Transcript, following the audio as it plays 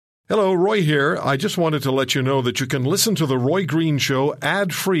Hello, Roy here. I just wanted to let you know that you can listen to The Roy Green Show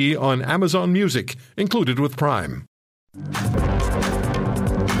ad-free on Amazon Music, included with Prime.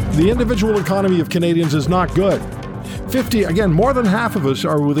 The individual economy of Canadians is not good. More than half of us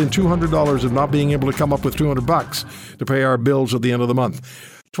are within $200 of not being able to come up with $200 to pay our bills at the end of the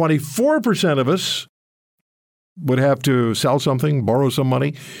month. 24% of us would have to sell something, borrow some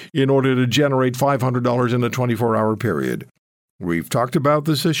money, in order to generate $500 in a 24-hour period. We've talked about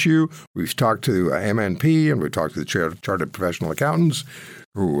this issue. We've talked to MNP, and we've talked to the Chartered Professional Accountants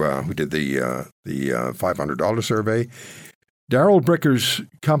who did the $500 survey. Darrell Bricker's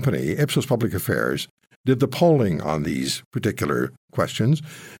company, Ipsos Public Affairs, did the polling on these particular questions,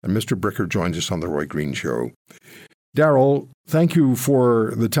 and Mr. Bricker joins us on the Roy Green Show. Darrell, thank you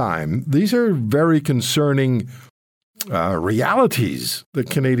for the time. These are very concerning realities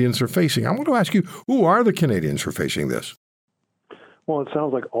that Canadians are facing. I want to ask you, who are the Canadians who are facing this? Well, it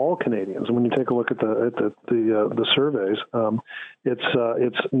sounds like all Canadians. When you take a look at the surveys,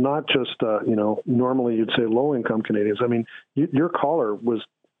 it's not just normally you'd say low income Canadians. I mean, your caller was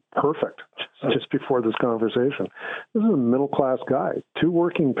perfect just before this conversation. This is a middle class guy, 2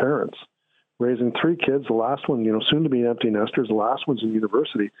 working parents, raising 3 kids. The last one, soon to be empty nesters. The last one's in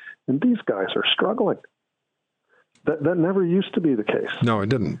university, and these guys are struggling. That never used to be the case. No, it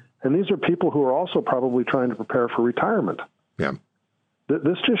didn't. And these are people who are also probably trying to prepare for retirement. Yeah.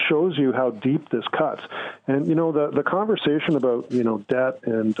 This just shows you how deep this cuts. And, the conversation about, debt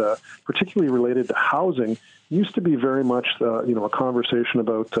and particularly related to housing used to be very much, a conversation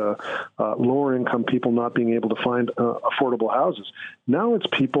about lower income people not being able to find affordable houses. Now it's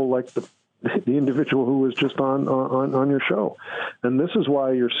people like the individual who was just on your show. And this is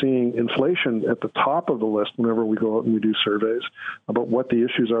why you're seeing inflation at the top of the list whenever we go out and we do surveys about what the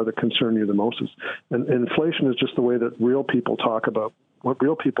issues are that concern you the most. And inflation is just the way that real people talk about what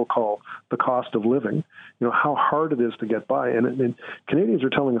real people call the cost of living, how hard it is to get by. And Canadians are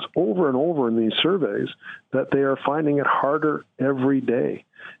telling us over and over in these surveys that they are finding it harder every day.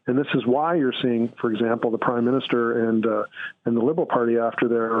 And this is why you're seeing, for example, the Prime Minister and the Liberal Party after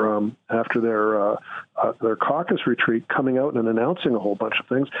their caucus retreat coming out and announcing a whole bunch of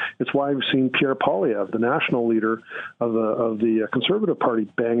things. It's why we've seen Pierre Poilievre, the national leader of the Conservative Party,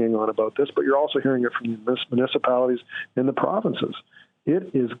 banging on about this. But you're also hearing it from the municipalities in the provinces.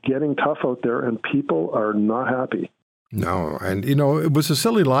 It is getting tough out there, and people are not happy. No, and it was a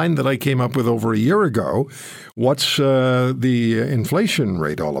silly line that I came up with over a year ago. What's the inflation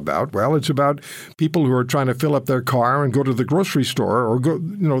rate all about? Well, it's about people who are trying to fill up their car and go to the grocery store, or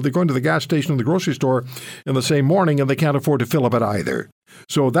they're going to the gas station or the grocery store in the same morning, and they can't afford to fill up it either.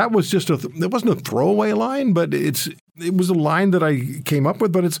 So that was just it wasn't a throwaway line, but it was a line that I came up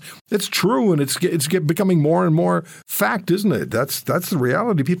with. But it's true, and it's becoming more and more fact, isn't it? That's the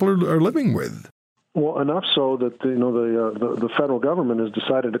reality people are living with. Well, enough so that the federal government has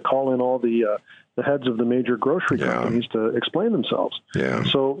decided to call in all the heads of the major grocery companies to explain themselves. Yeah.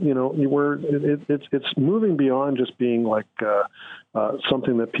 So it's moving beyond just being like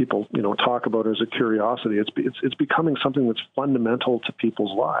something that people talk about as a curiosity. It's becoming something that's fundamental to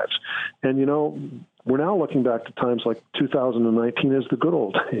people's lives. And we're now looking back to times like 2019 as the good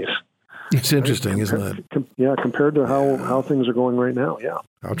old days. It's interesting, isn't it? Yeah, compared to how things are going right now. Yeah.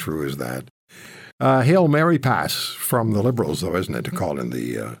 How true is that? Hail Mary pass from the Liberals, though, isn't it, to call in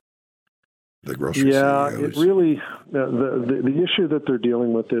the grocery CEOs? It really the issue that they're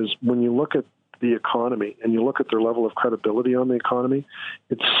dealing with is when you look at the economy and you look at their level of credibility on the economy,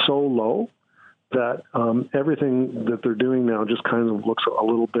 it's so low that everything that they're doing now just kind of looks a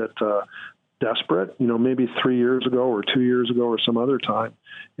little bit desperate. Maybe 3 years ago or 2 years ago or some other time,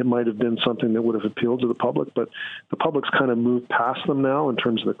 it might have been something that would have appealed to the public, but the public's kind of moved past them now in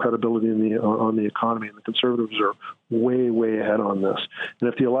terms of the credibility on the economy, and the Conservatives are way, way ahead on this. And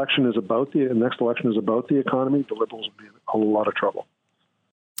if the election is about the next election is about the economy, the Liberals will be in a lot of trouble.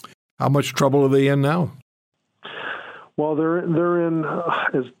 How much trouble are they in now? Well, they're in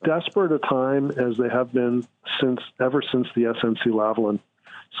as desperate a time as they have been ever since the SNC-Lavalin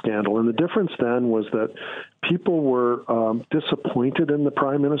scandal. And the difference then was that people were disappointed in the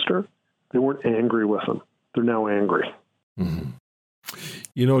Prime Minister. They weren't angry with him. They're now angry. Mm-hmm.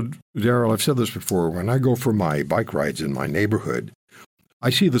 Darrell, I've said this before. When I go for my bike rides in my neighborhood, I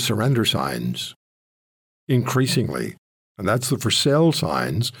see the surrender signs increasingly. And that's the for sale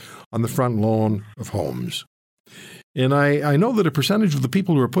signs on the front lawn of homes. And I know that a percentage of the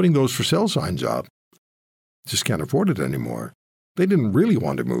people who are putting those for sale signs up just can't afford it anymore. They didn't really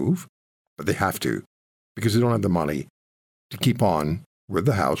want to move, but they have to because they don't have the money to keep on with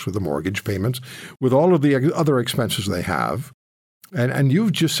the house, with the mortgage payments, with all of the other expenses they have. And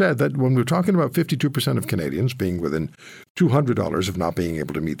you've just said that when we're talking about 52% of Canadians being within $200 of not being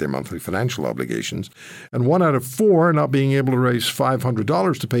able to meet their monthly financial obligations, and 1 out of 4 not being able to raise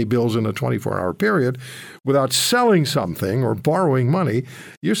 $500 to pay bills in a 24-hour period without selling something or borrowing money,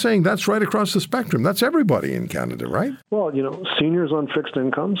 you're saying that's right across the spectrum. That's everybody in Canada, right? Well, seniors on fixed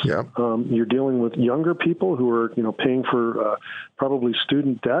incomes. Yeah. You're dealing with younger people who are, paying for probably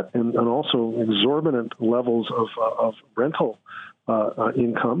student debt and also exorbitant levels of rental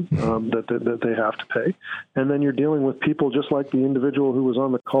income that they have to pay. And then you're dealing with people just like the individual who was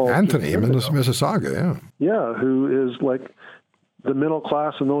on the call. Anthony in Mississauga, yeah. Yeah, who is like the middle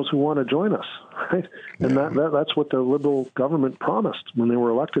class and those who want to join us, right? And that's what the Liberal government promised when they were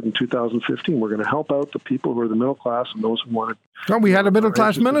elected in 2015. We're going to help out the people who are the middle class and those who want to. Well, we had a middle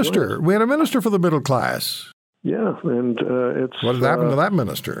class minister. We had a minister for the middle class. Yeah, and it's... What happened to that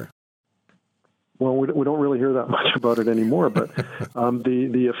minister? Well, we don't really hear that much about it anymore, but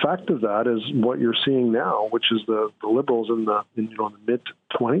the effect of that is what you're seeing now, which is the Liberals in the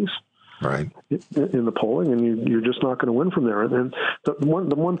mid-20s, right, in the polling, and you're just not going to win from there. And the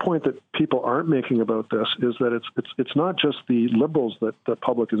one point that people aren't making about this is that it's not just the Liberals that the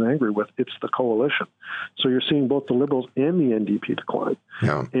public is angry with; it's the coalition. So you're seeing both the Liberals and the NDP decline,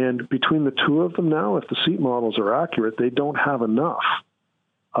 and between the two of them now, if the seat models are accurate, they don't have enough.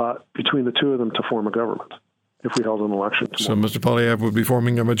 Between the two of them to form a government if we held an election tomorrow. So Mr. Poilievre would be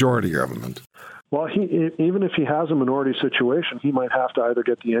forming a majority government. Well, even if he has a minority situation, he might have to either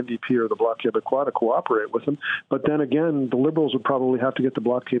get the NDP or the Bloc Québécois to cooperate with him. But then again, the Liberals would probably have to get the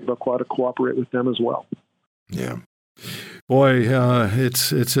Bloc Québécois to cooperate with them as well. Yeah. Boy,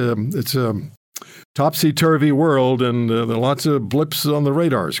 it's a topsy-turvy world, and there are lots of blips on the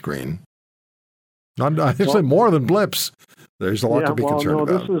radar screen. I'd say more than blips. There's a lot to be concerned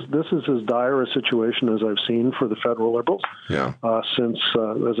about. This is as dire a situation as I've seen for the federal Liberals. Yeah. Since,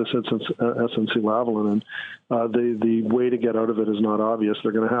 as I said, since SNC-Lavalin, and the way to get out of it is not obvious.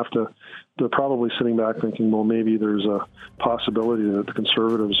 They're probably sitting back thinking, well, maybe there's a possibility that the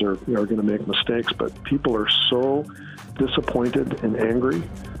Conservatives are going to make mistakes. But people are so disappointed and angry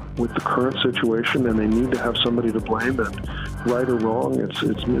with the current situation, and they need to have somebody to blame. And right or wrong, it's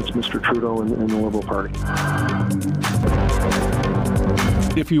Mr. Trudeau and the Liberal Party.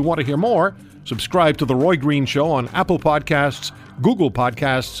 If you want to hear more, subscribe to The Roy Green Show on Apple Podcasts, Google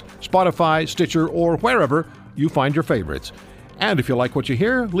Podcasts, Spotify, Stitcher, or wherever you find your favorites. And if you like what you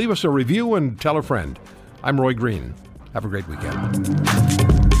hear, leave us a review and tell a friend. I'm Roy Green. Have a great weekend.